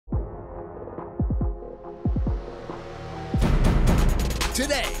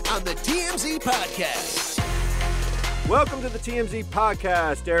Today on the TMZ Podcast. Welcome to the TMZ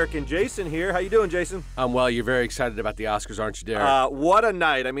Podcast. Eric and Jason here. How you doing, Jason? Well, you're very excited about the Oscars, aren't you, Derek? What a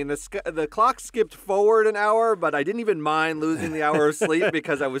night. I mean, the clock skipped forward an hour, but I didn't even mind losing the hour of sleep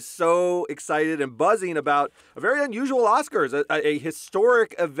because I was so excited and buzzing about a very unusual Oscars, a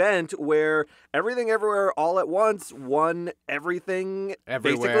historic event where Everything Everywhere All at Once won everything,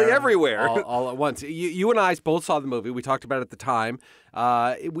 basically everywhere. All at once. You and I both saw the movie. We talked about it at the time.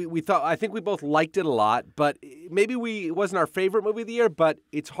 I think we both liked it a lot, but it wasn't our favorite movie of the year, but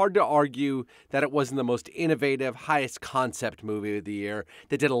it's hard to argue that it wasn't the most innovative, highest concept movie of the year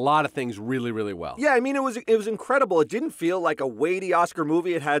that did a lot of things really, really well. Yeah, I mean, it was incredible. It didn't feel like a weighty Oscar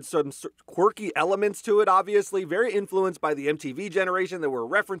movie. It had some quirky elements to it, obviously, very influenced by the MTV generation. There were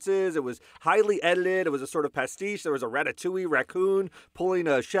references. It was highly edited. It was a sort of pastiche. There was a Ratatouille raccoon pulling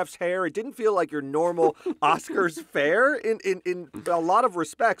a chef's hair. It didn't feel like your normal Oscars fare in a lot of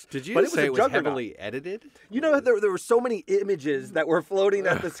respects. Did you but say it was heavily edited? You know, there were so many images that were floating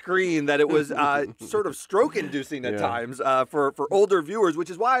at the screen that it was sort of stroke-inducing at times for older viewers, which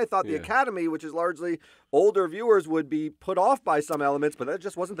is why I thought the Academy, which is largely older viewers, would be put off by some elements, but that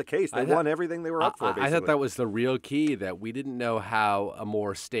just wasn't the case. They won everything they were up for, basically. I thought that was the real key, that we didn't know how a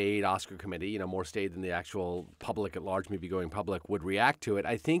more staid Oscar committee, more staid than the actual public at large, movie-going public, would react to it.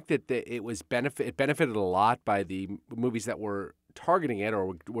 I think that it benefited a lot by the movies that were targeting it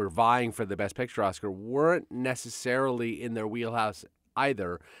or were vying for the Best Picture Oscar weren't necessarily in their wheelhouse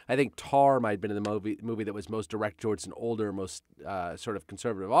either. I think Tar might have been in the movie that was most directed towards an older, most sort of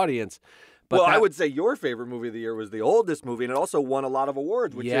conservative audience. But I would say your favorite movie of the year was the oldest movie, and it also won a lot of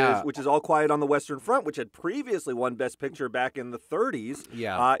awards, which is All Quiet on the Western Front, which had previously won Best Picture back in the 30s.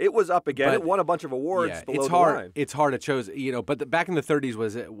 Yeah, it was up again. It won a bunch of awards below the line. It's hard. It chose, but back in the 30s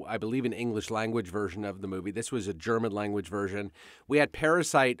was, I believe, an English language version of the movie. This was a German language version. We had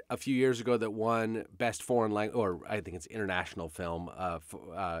Parasite a few years ago that won Best Foreign Language, or I think it's international film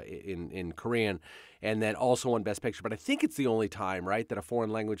in Korean, and then also won Best Picture. But I think it's the only time, right, that a foreign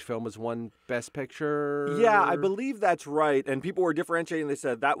language film has won Best Picture? Yeah, I believe that's right. And people were differentiating. They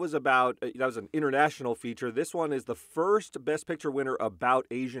said that was an international feature. This one is the first Best Picture winner about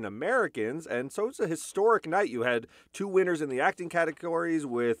Asian Americans. And so it's a historic night. You had two winners in the acting categories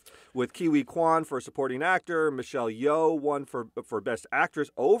with Kiwi Kwan for supporting actor. Michelle Yeoh won for Best Actress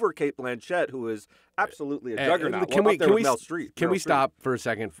over Cate Blanchett, who is absolutely a juggernaut. Can we Meryl stop for a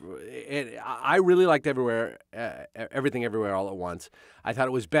second? I really liked Everything Everywhere All at Once. I thought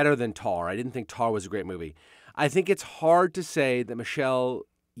it was better than Tar. I didn't think Tar was a great movie. I think it's hard to say that Michelle,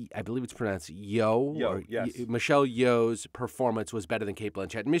 I believe it's pronounced Yeoh. Yes. Michelle Yeoh's performance was better than Cate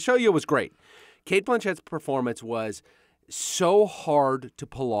Blanchett. Michelle Yeoh was great. Cate Blanchett's performance was so hard to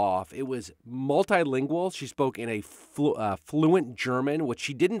pull off. It was multilingual. She spoke in a fluent German, which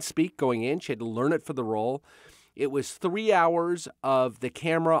she didn't speak going in. She had to learn it for the role. It was 3 hours of the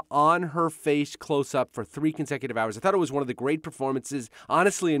camera on her face close up for 3 consecutive hours. I thought it was one of the great performances,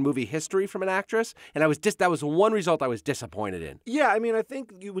 honestly, in movie history from an actress. And that was one result I was disappointed in. Yeah, I mean, I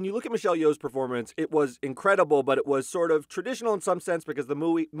think when you look at Michelle Yeoh's performance, it was incredible, but it was sort of traditional in some sense because the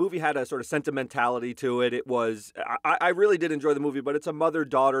movie had a sort of sentimentality to it. It was, I really did enjoy the movie, but it's a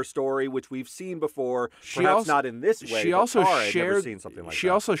mother-daughter story, which we've seen before, perhaps not in this way. She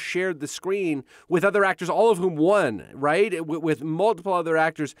also shared the screen with other actors, all of whom won, right? With multiple other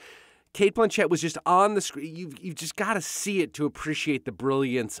actors. Cate Blanchett was just on the screen. You've just got to see it to appreciate the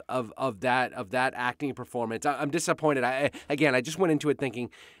brilliance of that acting performance. I'm disappointed. I just went into it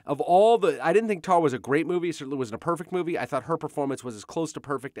thinking I didn't think Tar was a great movie. It certainly wasn't a perfect movie. I thought her performance was as close to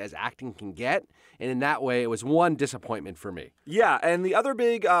perfect as acting can get, and in that way, it was one disappointment for me. Yeah, and the other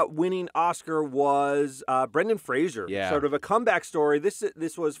big winning Oscar was Brendan Fraser. Yeah. Sort of a comeback story. This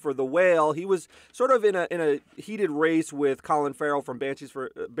was for The Whale. He was sort of in a heated race with Colin Farrell from Banshees of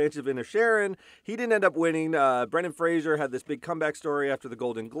Inisherin. He didn't end up winning. Brendan Fraser had this big comeback story after the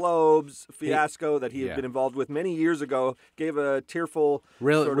Golden Globes fiasco that he had been involved with many years ago. Gave a tearful,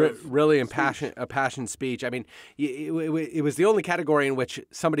 really impassioned speech. I mean, it was the only category in which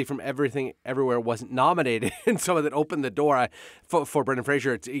somebody from Everything Everywhere wasn't nominated, and so that opened the door for Brendan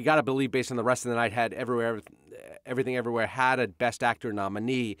Fraser. You got to believe, based on the rest of the night, had Everything Everywhere had a Best Actor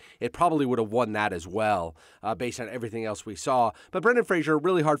nominee, it probably would have won that as well, based on everything else we saw. But Brendan Fraser,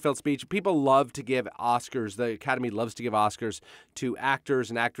 really heartfelt speech. People love to give Oscars. The Academy loves to give Oscars to actors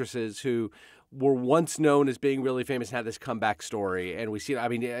and actresses who were once known as being really famous and had this comeback story. And we see, I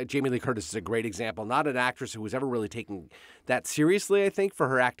mean, Jamie Lee Curtis is a great example. Not an actress who was ever really taken that seriously, I think, for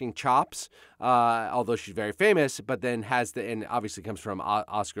her acting chops, although she's very famous, but then and obviously comes from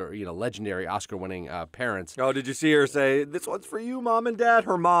Oscar, legendary Oscar-winning parents. Oh, did you see her say, "This one's for you, Mom and Dad"?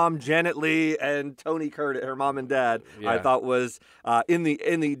 Her mom, Janet Leigh, and Tony Curtis, her mom and dad, I thought was in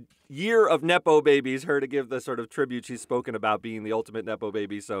the year of Nepo babies, her to give the sort of tribute she's spoken about being the ultimate Nepo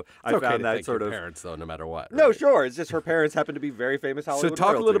baby. So I found that sort of parents, though, no matter what. Right? No, sure. It's just her parents happen to be very famous Hollywood. So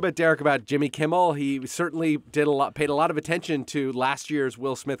talk royalty. a little bit, Derek, about Jimmy Kimmel. He certainly paid a lot of attention to last year's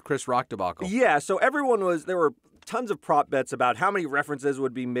Will Smith Chris Rock debacle. Yeah. So there were tons of prop bets about how many references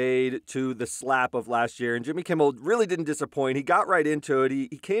would be made to the slap of last year, and Jimmy Kimmel really didn't disappoint. He got right into it.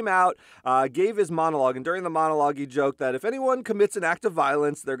 He came out, gave his monologue, and during the monologue he joked that if anyone commits an act of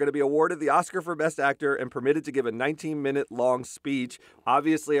violence, they're going to be awarded the Oscar for Best Actor and permitted to give a 19-minute long speech,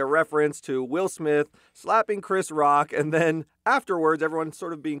 obviously a reference to Will Smith slapping Chris Rock, and then afterwards, everyone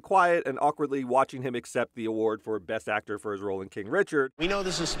sort of being quiet and awkwardly watching him accept the award for Best Actor for his role in King Richard. We know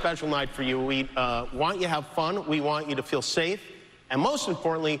this is a special night for you. We want you to have fun. We want you to feel safe. And most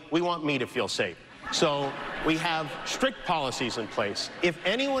importantly, we want me to feel safe. So we have strict policies in place. If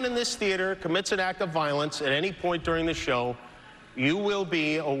anyone in this theater commits an act of violence at any point during the show, you will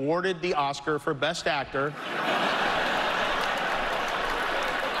be awarded the Oscar for Best Actor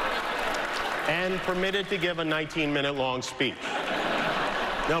and permitted to give a 19-minute long speech.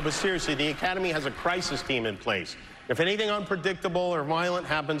 No, but seriously, the Academy has a crisis team in place. If anything unpredictable or violent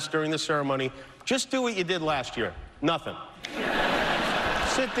happens during the ceremony, just do what you did last year. Nothing.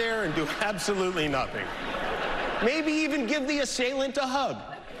 Sit there and do absolutely nothing. Maybe even give the assailant a hug.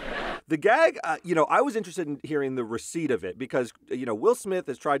 The gag, I was interested in hearing the receipt of it because, Will Smith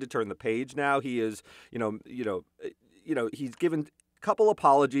has tried to turn the page now. He is, he's given couple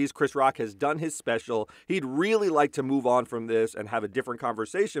apologies. Chris Rock has done his special. He'd really like to move on from this and have a different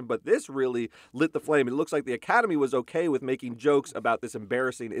conversation, but this really lit the flame. It looks like the Academy was okay with making jokes about this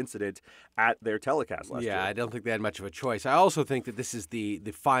embarrassing incident at their telecast last year. Yeah, I don't think they had much of a choice. I also think that this is the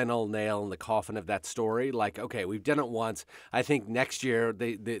final nail in the coffin of that story. Like, okay, we've done it once. I think next year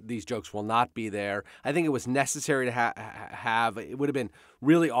these jokes will not be there. I think it was necessary to have. It would have been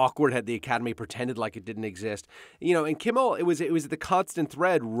really awkward had the Academy pretended like it didn't exist. And Kimmel, it was the constant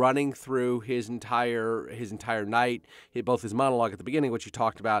thread running through his entire night, both his monologue at the beginning, which you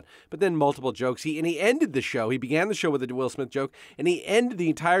talked about, but then multiple jokes. He ended the show. He began the show with a Will Smith joke, and he ended the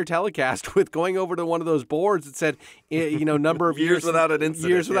entire telecast with going over to one of those boards that said, number of years without an incident.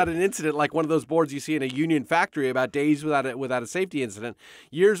 Years without an incident, like one of those boards you see in a union factory about days without a safety incident.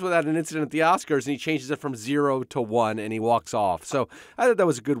 Years without an incident at the Oscars, and he changes it from 0 to 1, and he walks off. So I thought that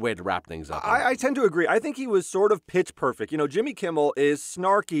was a good way to wrap things up. I tend to agree. I think he was sort of pitch perfect. Jimmy Kimmel is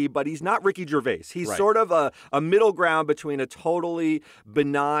snarky, but he's not Ricky Gervais. He's sort of a middle ground between a totally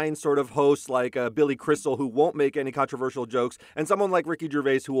benign sort of host like Billy Crystal who won't make any controversial jokes and someone like Ricky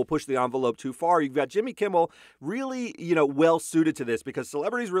Gervais who will push the envelope too far. You've got Jimmy Kimmel really, well suited to this because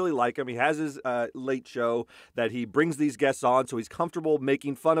celebrities really like him. He has his late show that he brings these guests on, so he's comfortable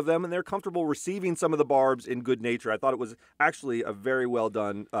making fun of them and they're comfortable receiving some of the barbs in good nature. I thought it was actually a very well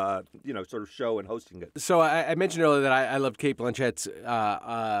done, sort of show and hosting it. So I mentioned earlier that I loved Cate Blanchett's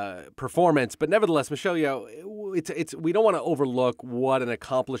performance, but nevertheless, Michelle Yeoh, it's we don't want to overlook what an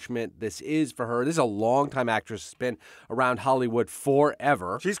accomplishment this is for her. This is a longtime actress, has been around Hollywood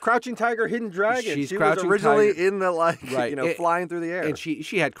forever. She's Crouching Tiger, Hidden Dragon. She was originally in the flying through the air. And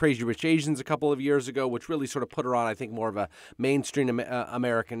she had Crazy Rich Asians a couple of years ago, which really sort of put her on, I think, more of a mainstream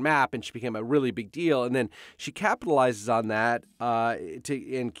American map, and she became a really big deal. And then she capitalizes on that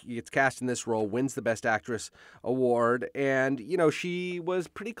and gets cast in this role, wins the Best Actress award, and she was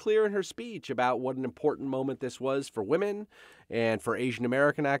pretty clear in her speech about what an important moment this was for women and for Asian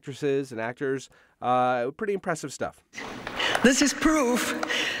American actresses and actors. Pretty impressive stuff. This is proof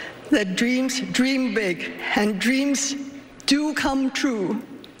that dreams dream big and dreams do come true.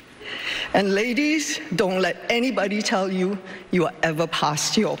 And ladies, don't let anybody tell you you are ever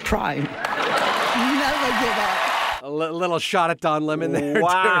past your prime. Never give up. A little shot at Don Lemon there.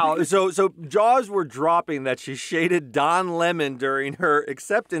 Wow. So jaws were dropping that she shaded Don Lemon during her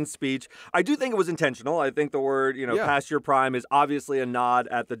acceptance speech. I do think it was intentional. I think the word, past your prime is obviously a nod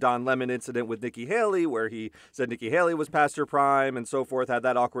at the Don Lemon incident with Nikki Haley, where he said Nikki Haley was past her prime and so forth, had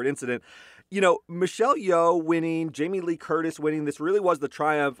that awkward incident. Michelle Yeoh winning, Jamie Lee Curtis winning, this really was the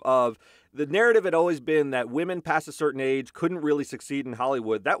triumph of the narrative had always been that women past a certain age couldn't really succeed in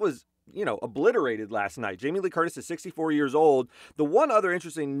Hollywood. That was obliterated last night. Jamie Lee Curtis is 64 years old. The one other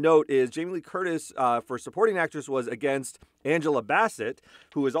interesting note is Jamie Lee Curtis, for supporting actress, was against Angela Bassett,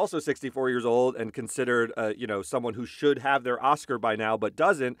 who is also 64 years old and considered, someone who should have their Oscar by now but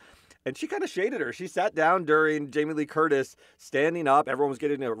doesn't. And she kind of shaded her. She sat down during Jamie Lee Curtis standing up. Everyone was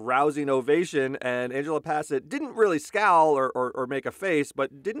getting a rousing ovation. And Angela Bassett didn't really scowl or make a face,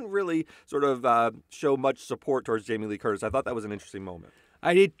 but didn't really sort of show much support towards Jamie Lee Curtis. I thought that was an interesting moment.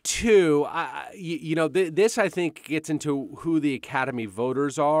 I did too. This I think gets into who the Academy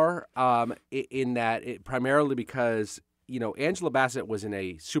voters are, in that primarily because Angela Bassett was in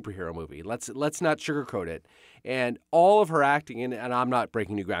a superhero movie. Let's not sugarcoat it. And all of her acting, and I'm not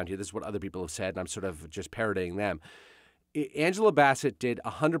breaking new ground here, this is what other people have said, and I'm sort of just parodying them. Angela Bassett did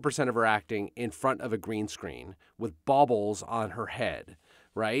 100% of her acting in front of a green screen with baubles on her head,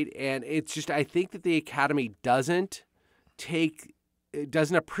 right? And it's just, I think that the Academy doesn't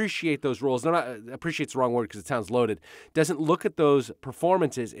appreciate those roles. Appreciate's the wrong word because it sounds loaded. Doesn't look at those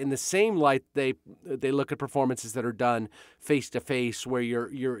performances in the same light they look at performances that are done face to face, where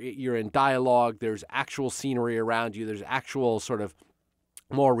you're in dialogue. There's actual scenery around you. There's actual sort of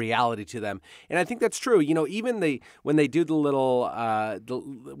more reality to them, and I think that's true. Even when they do the little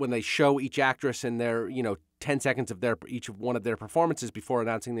when they show each actress in their 10 seconds of each one of their performances before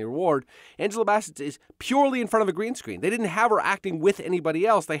announcing the award, Angela Bassett is purely in front of a green screen. They didn't have her acting with anybody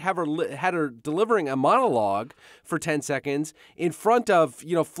else. They had her delivering a monologue for 10 seconds in front of,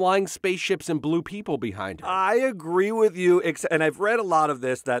 flying spaceships and blue people behind her. I agree with you, and I've read a lot of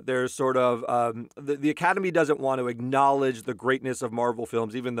this, that there's sort of, the Academy doesn't want to acknowledge the greatness of Marvel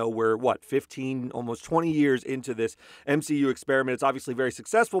films, even though we're, 15, almost 20 years into this MCU experiment. It's obviously very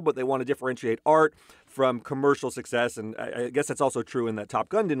successful, but they want to differentiate art from commercial success, and I guess that's also true in that Top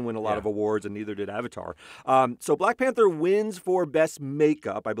Gun didn't win a lot of awards, and neither did Avatar. So Black Panther wins for Best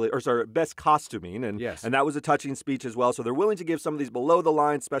Makeup, I believe, Best Costuming, and that was a touching speech as well. So they're willing to give some of these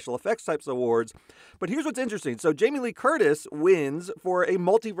below-the-line special effects types of awards. But here's what's interesting. So Jamie Lee Curtis wins for a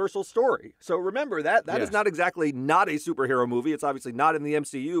multiversal story. So remember, that is not exactly not a superhero movie. It's obviously not in the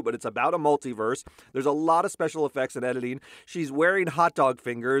MCU, but it's about a multiverse. There's a lot of special effects and editing. She's wearing hot dog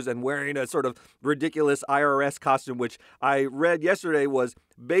fingers and wearing a sort of ridiculous IRS costume, which I read yesterday was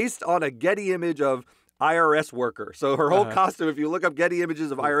based on a Getty image of IRS worker. So her whole costume, if you look up Getty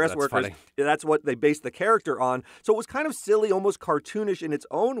images of IRS workers, that's what they based the character on. So it was kind of silly, almost cartoonish in its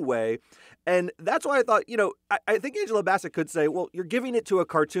own way. And that's why I thought, I think Angela Bassett could say, well, you're giving it to a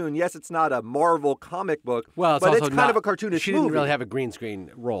cartoon. Yes, it's not a Marvel comic book, but it's kind of a cartoonish movie. She didn't really have a green screen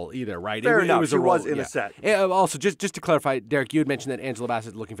role either, right? Fair enough. She was in a set. Also, just to clarify, Derek, you had mentioned that Angela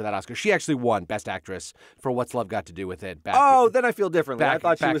Bassett looking for that Oscar. She actually won Best Actress for What's Love Got to Do with It. Then I feel differently. I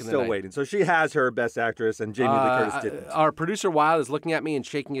thought she was still waiting. So she has her Best Actress, and Jamie Lee Curtis didn't. Our producer Wild is looking at me and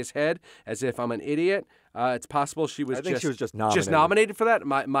shaking his head as if I'm an idiot. It's possible she was just nominated. Just nominated for that?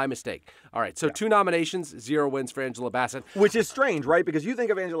 My mistake. All right, so 2 nominations, 0 wins for Angela Bassett. Which is strange, right? Because you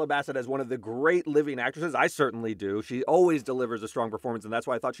think of Angela Bassett as one of the great living actresses. I certainly do. She always delivers a strong performance, and that's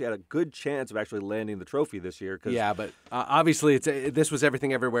why I thought she had a good chance of actually landing the trophy this year. Yeah, but obviously this was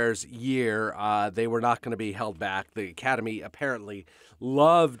Everything Everywhere's year. They were not going to be held back. The Academy apparently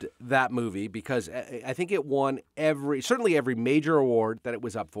loved that movie because I think it won certainly every major award that it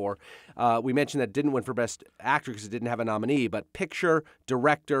was up for. We mentioned that it didn't win for Best Actor because it didn't have a nominee, but picture,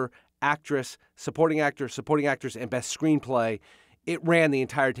 director, actress, supporting actress, and Best Screenplay. It ran the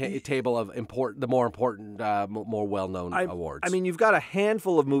entire table of the more important, more well-known awards. I mean, you've got a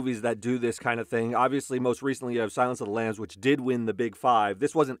handful of movies that do this kind of thing. Obviously, most recently, you have Silence of the Lambs, which did win the Big Five.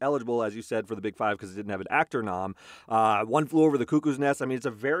 This wasn't eligible, as you said, for the Big Five because it didn't have an actor nom. One Flew Over the Cuckoo's Nest. I mean, it's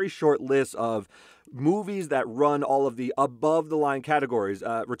a very short list of movies that run all of the above-the-line categories.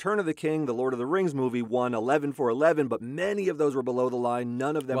 Return of the King, the Lord of the Rings movie, won 11 for 11, but many of those were below the line.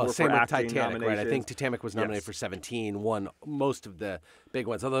 None of them were for acting Titanic, right? I think Titanic was nominated for 17, won most of the big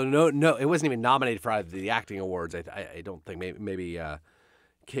ones. Although no, it wasn't even nominated for either of the acting awards. I don't think. Maybe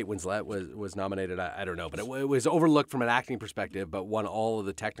Kate Winslet was nominated. I don't know, but it was overlooked from an acting perspective, but won all of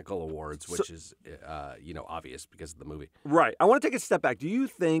the technical awards, which is obvious because of the movie. Right. I want to take a step back. Do you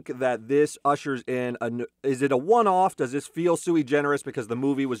think that this ushers in is it a one-off? Does this feel sui generis because the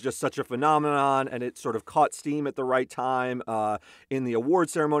movie was just such a phenomenon and it sort of caught steam at the right time in the award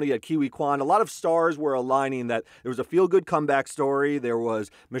ceremony at Kiwi Kwan? A lot of stars were aligning that there was a feel-good comeback story. There was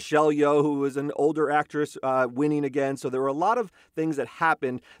Michelle Yeoh, who was an older actress, winning again. So there were a lot of things that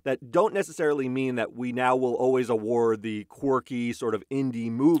happened mind that don't necessarily mean that we now will always award the quirky sort of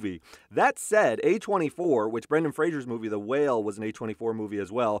indie movie. That said, A24, which Brendan Fraser's movie The Whale was an A24 movie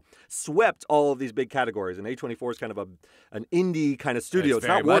as well, swept all of these big categories. And A24 is kind of an indie kind of studio. It's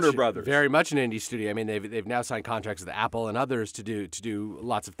not Warner Brothers. Very much an indie studio. I mean, they've now signed contracts with Apple and others to do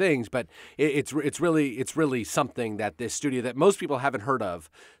lots of things, but it's really something that this studio that most people haven't heard of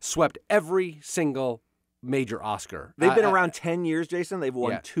swept every single major Oscar. They've been around 10 years, Jason. They've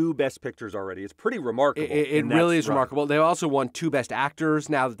won 2 Best Pictures already. It's pretty remarkable. It really is remarkable. They also won 2 Best Actors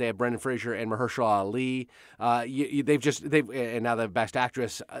now that they have Brendan Fraser and Mahershala Ali. And now they have Best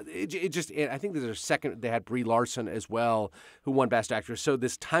Actress. I think there's a second. They had Brie Larson as well, who won Best Actress. So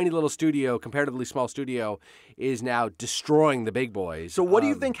this tiny little studio, comparatively small studio, is now destroying the big boys. So what do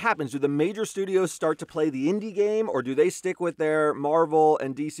you think happens? Do the major studios start to play the indie game, or do they stick with their Marvel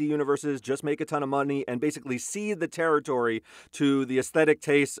and DC universes, just make a ton of money, and basically cede the territory to the aesthetic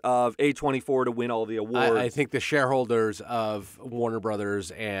tastes of A24 to win all the awards? I think the shareholders of Warner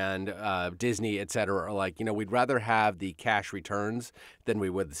Brothers and Disney, et cetera, are like, we'd rather have the cash returns than we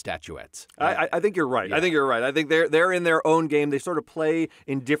would the statuettes. I think you're right. Yeah. I think you're right. I think they're in their own game. They sort of play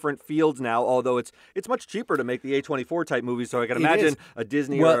in different fields now, although it's much cheaper to make the A24 type movies. So I can imagine a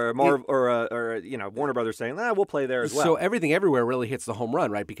Disney or a Marvel or Warner Brothers saying, we'll play there as well. So Everything Everywhere really hits the home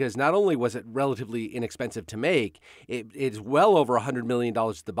run, right? Because not only was it relatively inexpensive to make, it's well over $100 million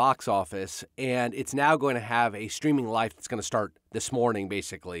at the box office, and it's now going to have a streaming life that's going to start this morning,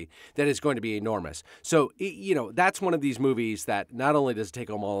 basically, that is going to be enormous. So, that's one of these movies that not only does it take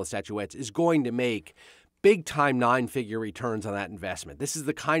home all the statuettes, is going to make big-time 9-figure returns on that investment. This is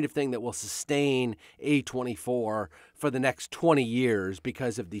the kind of thing that will sustain A24 for the next 20 years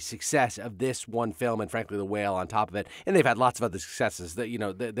because of the success of this one film and, frankly, The Whale on top of it. And they've had lots of other successes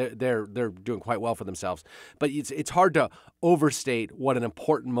that, they're doing quite well for themselves. But it's hard to overstate what an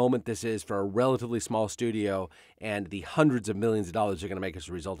important moment this is for a relatively small studio and the hundreds of millions of dollars they're going to make as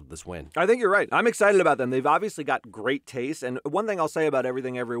a result of this win. I think you're right. I'm excited about them. They've obviously got great taste. And one thing I'll say about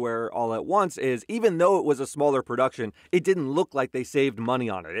Everything Everywhere All at Once is even though it was a smaller production, it didn't look like they saved money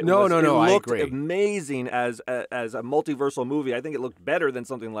on it. It looked I agree. Amazing as a multiversal movie. I think it looked better than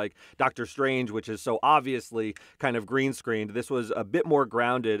something like Doctor Strange, which is so obviously kind of green screened. This was a bit more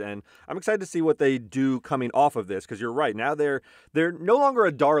grounded, and I'm excited to see what they do coming off of this, because you're right. Now they're no longer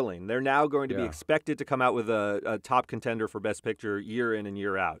a darling. They're now going to be expected to come out with a top contender for Best Picture year in and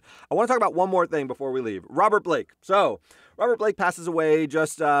year out. I want to talk about one more thing before we leave. Robert Blake. So Robert Blake passes away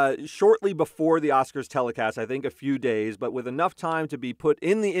just shortly before the Oscars telecast, I think a few days, but with enough time to be put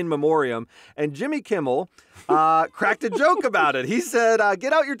in the In Memoriam. And Jimmy Kimmel cracked a joke about it. He said,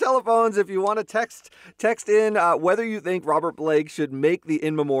 get out your telephones if you want to text in whether you think Robert Blake should make the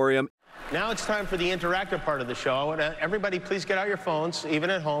In Memoriam. Now it's time for the interactive part of the show. Everybody, please get out your phones, even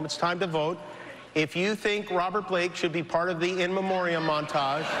at home. It's time to vote. If you think Robert Blake should be part of the In Memoriam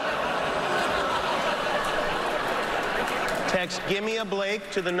montage, text "Gimme a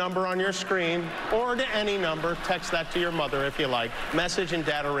Blake" to the number on your screen, or to any number. Text that to your mother if you like. Message and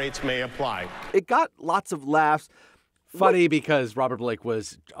data rates may apply. It got lots of laughs. Funny because Robert Blake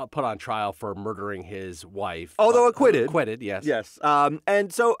was put on trial for murdering his wife. Although acquitted. Acquitted, yes. Yes.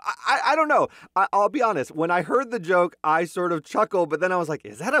 And so, I don't know. I'll be honest. When I heard the joke, I sort of chuckled, but then I was like,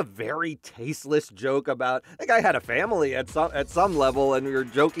 is that a very tasteless joke about... That guy had a family at some level, and we were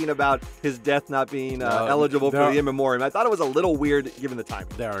joking about his death not being eligible for the In Memoriam. I thought it was a little weird given the timing.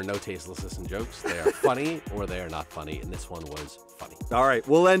 There are no tastelessness in jokes. They are funny or they are not funny, and this one was funny. All right.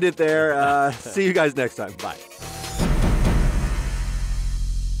 We'll end it there. See you guys next time. Bye.